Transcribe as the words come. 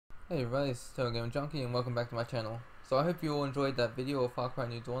Hey everybody, it's TotalGamerJunkie and welcome back to my channel. So I hope you all enjoyed that video of Far Cry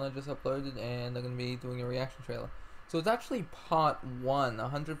New Dawn I just uploaded, and I'm going to be doing a reaction trailer. So it's actually part 1,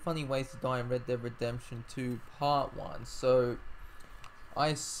 100 Funny Ways to Die in Red Dead Redemption 2 part 1. So I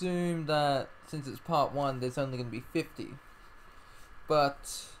assume that since it's part 1 there's only going to be 50.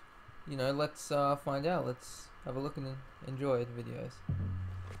 But, you know, let's find out. Let's have a look and enjoy the videos.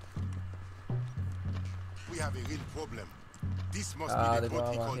 We have a real problem. This must be the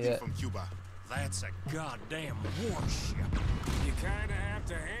boat he called in from Cuba. That's a goddamn warship. You kinda have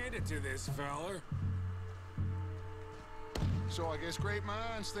to hand it to this feller. So I guess great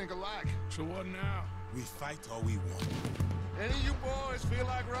minds think alike. So what now? We fight or we won. Any of you boys feel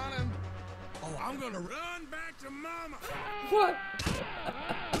like running? Oh, I'm gonna run back to mama. What?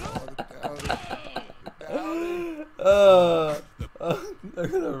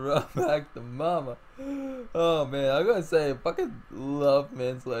 I'm gonna run back to mama. Oh man, I'm gonna say I fucking love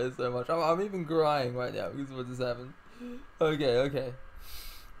Manslayer so much. I'm even crying right now because of what just happened. Okay. Let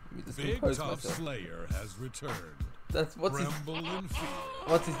me just Big compose Tough myself. Slayer has returned. That's what's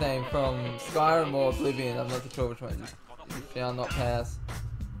What's his name from Skyrim or Oblivion? I'm not too sure which one. You shall not pass.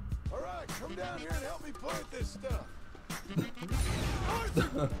 Alright, come down here and help me plant this stuff.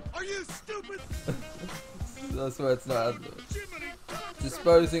 Are you stupid? I swear it's not.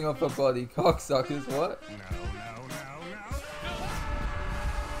 Disposing of a body, cocksuckers. What?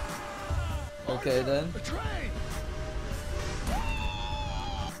 No. Okay then. A train.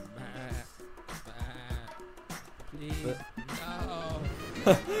 Please, no.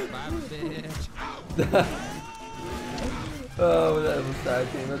 My bitch. Oh, that was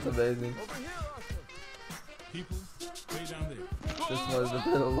tag team. That's amazing. Over here, Arthur. People, way down there. This was a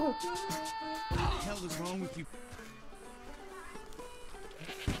bit of luck. What the hell is wrong with you?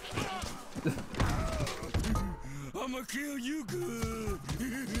 I'ma kill you good.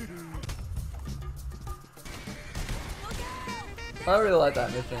 I really like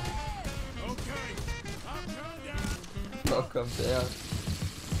that mission. Okay, I'll come down. I'll come down.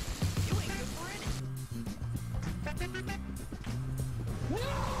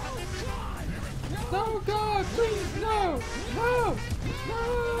 No, God, please, no! Help!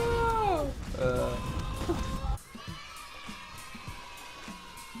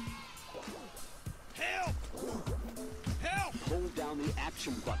 Help! Hold down the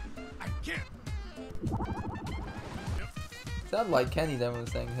action button. I can't. Sounded like Kenny then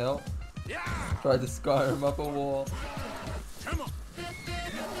was saying help. Yeah! Tried to Skyrim up a wall. Come on.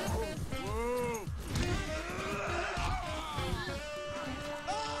 Whoa.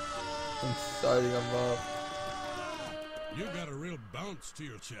 Inciting him up. You got a real bounce to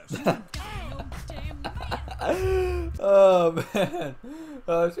your chest. Oh man.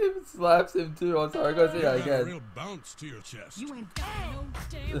 Oh, she even slaps him too. I'm sorry, go see You that got a again. real bounce to your chest. You ain't got no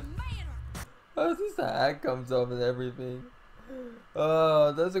damn manner. Oh, this hat comes off and everything.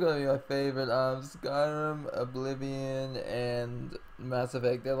 Oh, those are gonna be my favorite. Skyrim, Oblivion, and Mass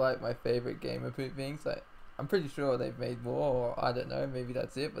Effect. They're like my favorite gamerpoop things. Like, I'm pretty sure they've made more, or I don't know, maybe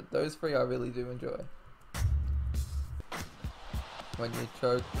that's it. But those three I really do enjoy. When you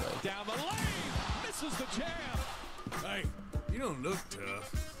choke, like, Down the lane! Misses the jam! Hey, you don't look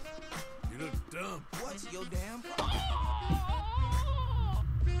tough. You look dumb. What's your damn problem?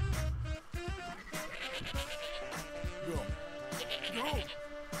 Go!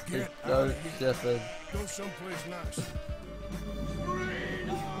 Get out go of here. Shepard. Go someplace nice.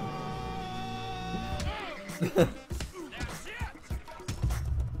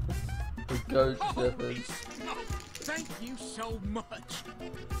 The goat Shepard. Thank you so much.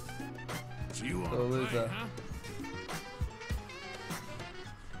 So you The want to loser. play, huh?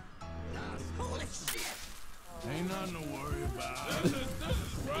 Holy shit! Ain't nothing to worry about.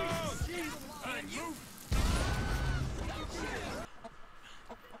 Hey, move!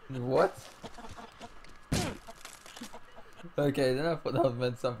 What? Okay, then I thought that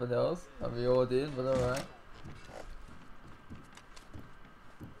meant something else. I mean, we all did, but alright.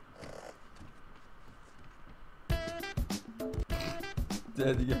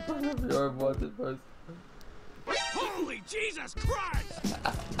 Dare to get front of your own wanted post. Holy Jesus Christ!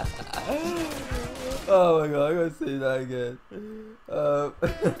 Oh my god, I gotta see that again.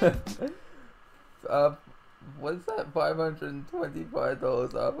 What is that?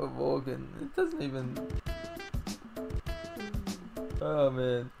 $525 off of Morgan. It doesn't even. Oh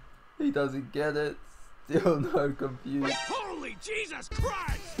man, he doesn't get it. Still no confused. Holy Jesus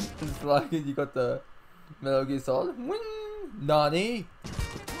Christ! It's like you got the Metal Gear Solid. Wing! Nani?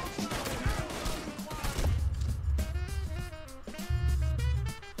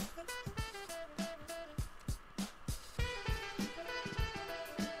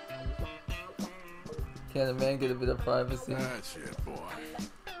 Can a man get a bit of privacy? That's it, boy.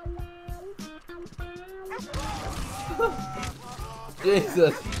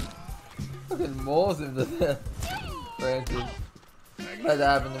 Jesus! Fucking mauls him to death. Francis. Had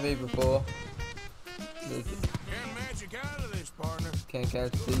that happen to me before. Can't magic out of this, partner. Can't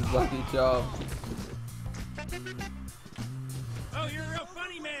catch these lucky charms. Oh, you're a real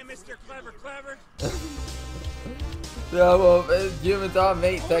funny man, Mr. Clever. Yeah, well, humans are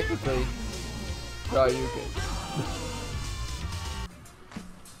mate technically. No, you can.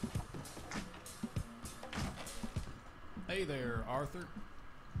 Hey there, Arthur.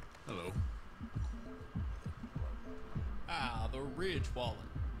 Hello. Ah, the Ridge wallet.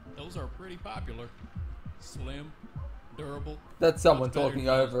 Those are pretty popular. Slim, durable. That's someone Much better talking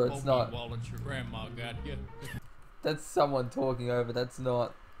than those over, it's bulky not. wallets your grandma got you. That's someone talking over, that's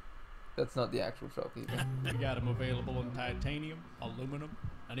not the actual shopkeeper. We got them available in titanium, aluminum,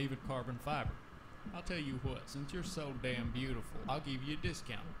 and even carbon fiber. I'll tell you what, since you're so damn beautiful, I'll give you a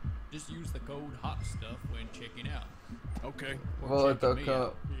discount. Just use the code HOTSTUFF when checking out. Okay. Or checking me Wallet.com.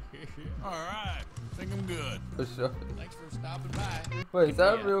 out. Alright. Think I'm good. For sure. Thanks for stopping by. Wait, is Check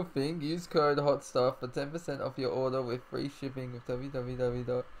that me a out. real thing? Use code HOTSTUFF for 10% off your order with free shipping with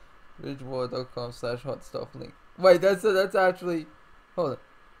www.ridgewater.com/hotstuff link. Wait, that's actually. Hold on.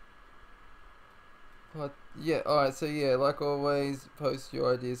 What? Yeah, alright, so yeah, like always, post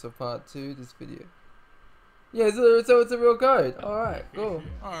your ideas for part 2 this video. Yeah, so it's a real code. Alright, cool.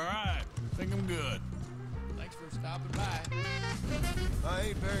 Alright. Think I'm good. Thanks for stopping by. I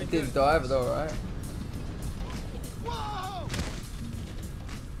ain't very It good. didn't die, but alright. Whoa!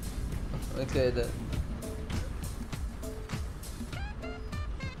 Okay then.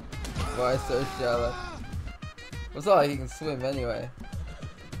 Why so shallow? It's not like he can swim anyway.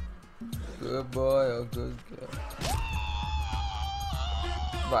 Good boy or good girl.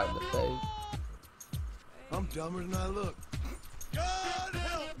 Right in the face. I'm dumber than I look. God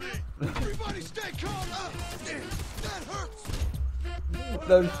help me! Everybody stay calm! That hurts!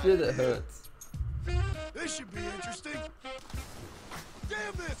 No shit, it hurts. This should be interesting.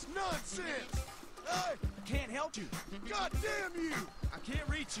 Damn this nonsense! I can't help you. God damn you! I can't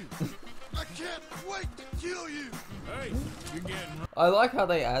reach you. I can't wait to kill you. Hey, you're getting I like how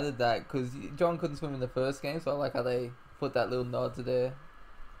they added that because John couldn't swim in the first game, so I like how they put that little nod to there.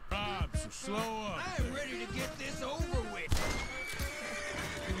 robbed, so slow up. I'm ready to get this over with.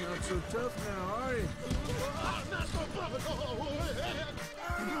 You're not so tough now, are you?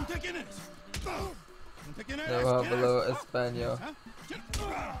 I'm taking it. I'm taking it. Never below Espanol.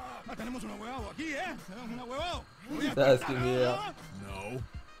 Tenemos una huevo aquí, eh? Una huevo. That's gonna be out. No.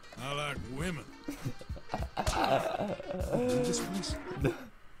 I like women. This place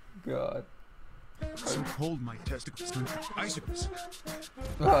God. so cold my testicles turn to icicles.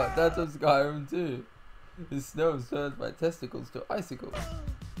 Oh, that's from Skyrim too. The snow turns my testicles to icicles. How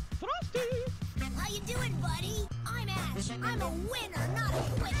you doing, buddy? I'm Ash. I'm a winner, not a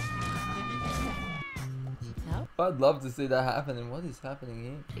quitter. I'd love to see that happening. What is happening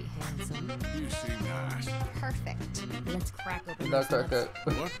here? Handsome. You seem nice. Perfect. Let's crack open No this crack nuts. up.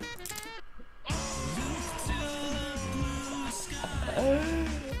 What?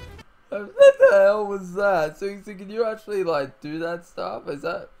 What the hell was that? So can you actually like do that stuff? Is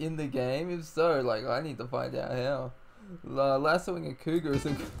that in the game? If so, like I need to find out how. Lassoing a cougar is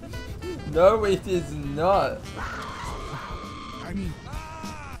a... No, it is not. I mean,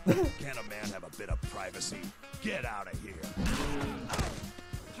 can a man have a bit of privacy? Get out of here.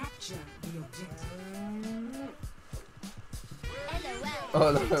 Capture the objective. LOL.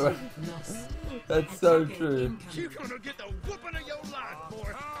 Oh no, that's so true. You're gonna get the whooping of your life,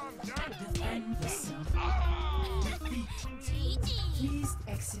 boy. Defend yourself. Please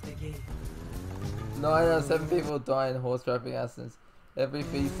exit the game. 9 out of 7 people die in horse trapping accidents every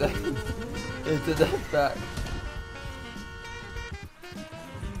few seconds. It's a death fact.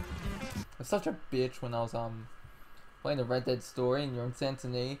 I was such a bitch when I was playing the Red Dead story and you're in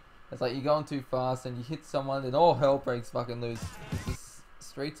Santini. It's like you're going too fast and you hit someone and all hell breaks fucking loose. The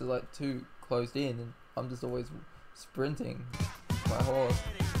streets are like too closed in and I'm just always sprinting my horse.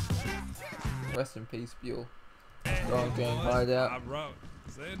 Rest in peace, Buell. Wrong game, hide out. I wrote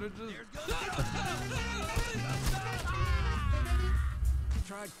sandwiches.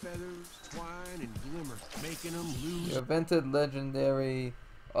 Tried feathers, twine, and glimmer, making them lose. You have entered legendary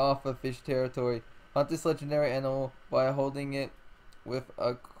Arthur Fish territory. Hunt this legendary animal by holding it with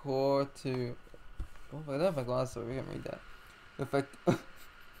a core to... Oh, I don't have my glasses, so we can read that. With a...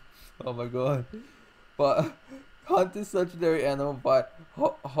 Oh my god. But hunt this legendary animal by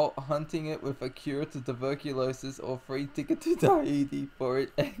hunting it with a cure to tuberculosis or free ticket to Tahiti for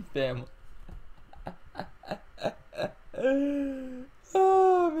it and family.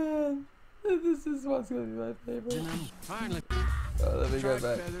 Oh man, this is what's gonna be my favorite. Finally. Oh, let me go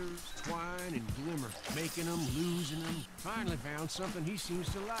back. Feathers, twine, and glimmer, making them, losing them. Finally found something he seems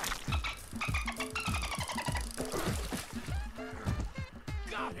to like.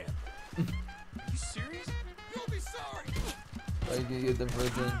 Got him. You serious? You'll be sorry. Oh, you can get the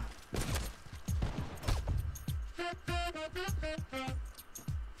version.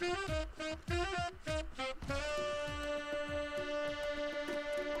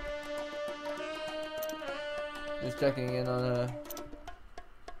 Just checking in on her.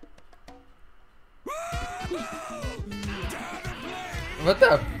 What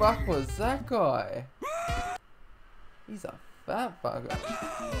the fuck was that guy? He's a fat bugger.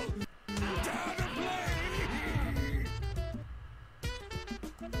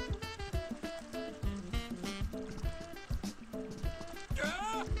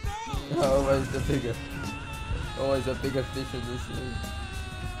 Always the bigger. Always a bigger fish in this league.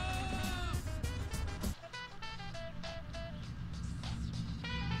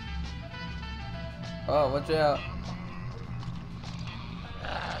 Oh, watch out.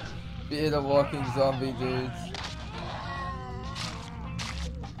 Fear the walking zombie dudes.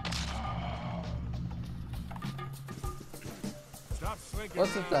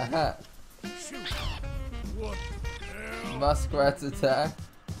 What's with the hat? What the hell? Muskrat's attack.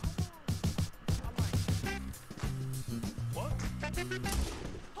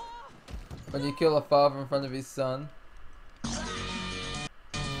 When you kill a father in front of his son.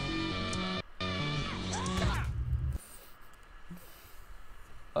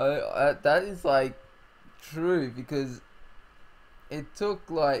 That is like true, because it took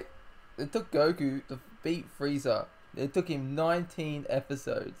Goku to beat Frieza. It took him 19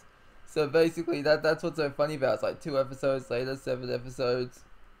 episodes. So basically that's what's so funny about it. It's like 2 episodes later, 7 episodes.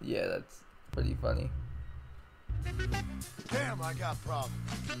 Yeah, that's pretty funny. Damn, I got problems.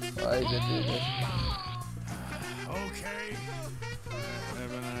 Why you gonna do this? Okay. I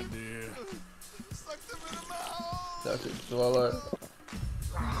have an idea. Suck them in the mouth. Suck it, swallow.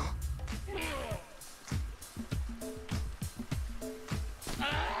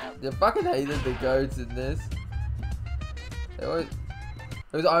 You fucking hated the goats in this.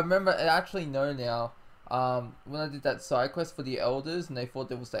 I remember, I actually know now, when I did that side quest for the elders and they thought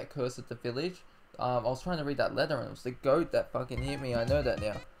there was that curse at the village, I was trying to read that letter and it was the goat that fucking hit me. I know that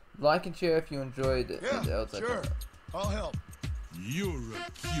now. Like and share if you enjoyed it. Yeah, sure. I'll help. You're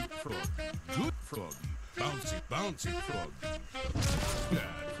a cute frog. Good froggy. Bouncy, bouncy frog. Bad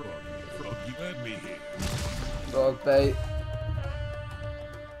froggy. Froggy, let me hear. Frog bait.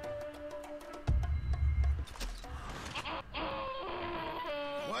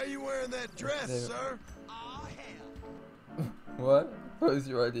 Why are you wearing that dress, sir? What? Post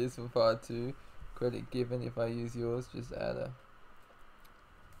your ideas for part 2. Credit given. If I use yours, just add a.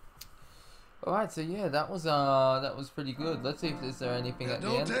 Alright, so yeah, that was pretty good. Let's see if is there anything at the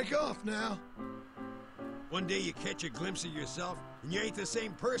end. Don't take off now. One day you catch a glimpse of yourself and you ain't the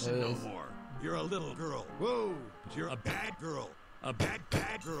same person no more. You're a little girl. Whoa, you're a bad girl. A bad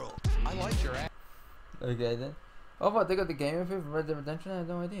girl. I like your ass. Okay then. Oh, but they got the gamerpoop for Red Dead Redemption? I had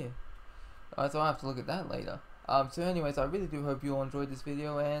no idea. Alright, so I'll have to look at that later. So anyways, I really do hope you all enjoyed this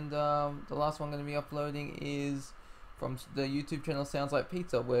video, and the last one I'm going to be uploading is from the YouTube channel Sounds Like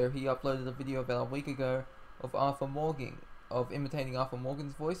Pizza, where he uploaded a video about a week ago of Arthur Morgan, of imitating Arthur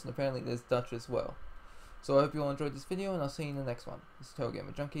Morgan's voice, and apparently there's Dutch as well. So I hope you all enjoyed this video, and I'll see you in the next one. This is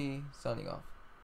TotalGamerJunkie, signing off.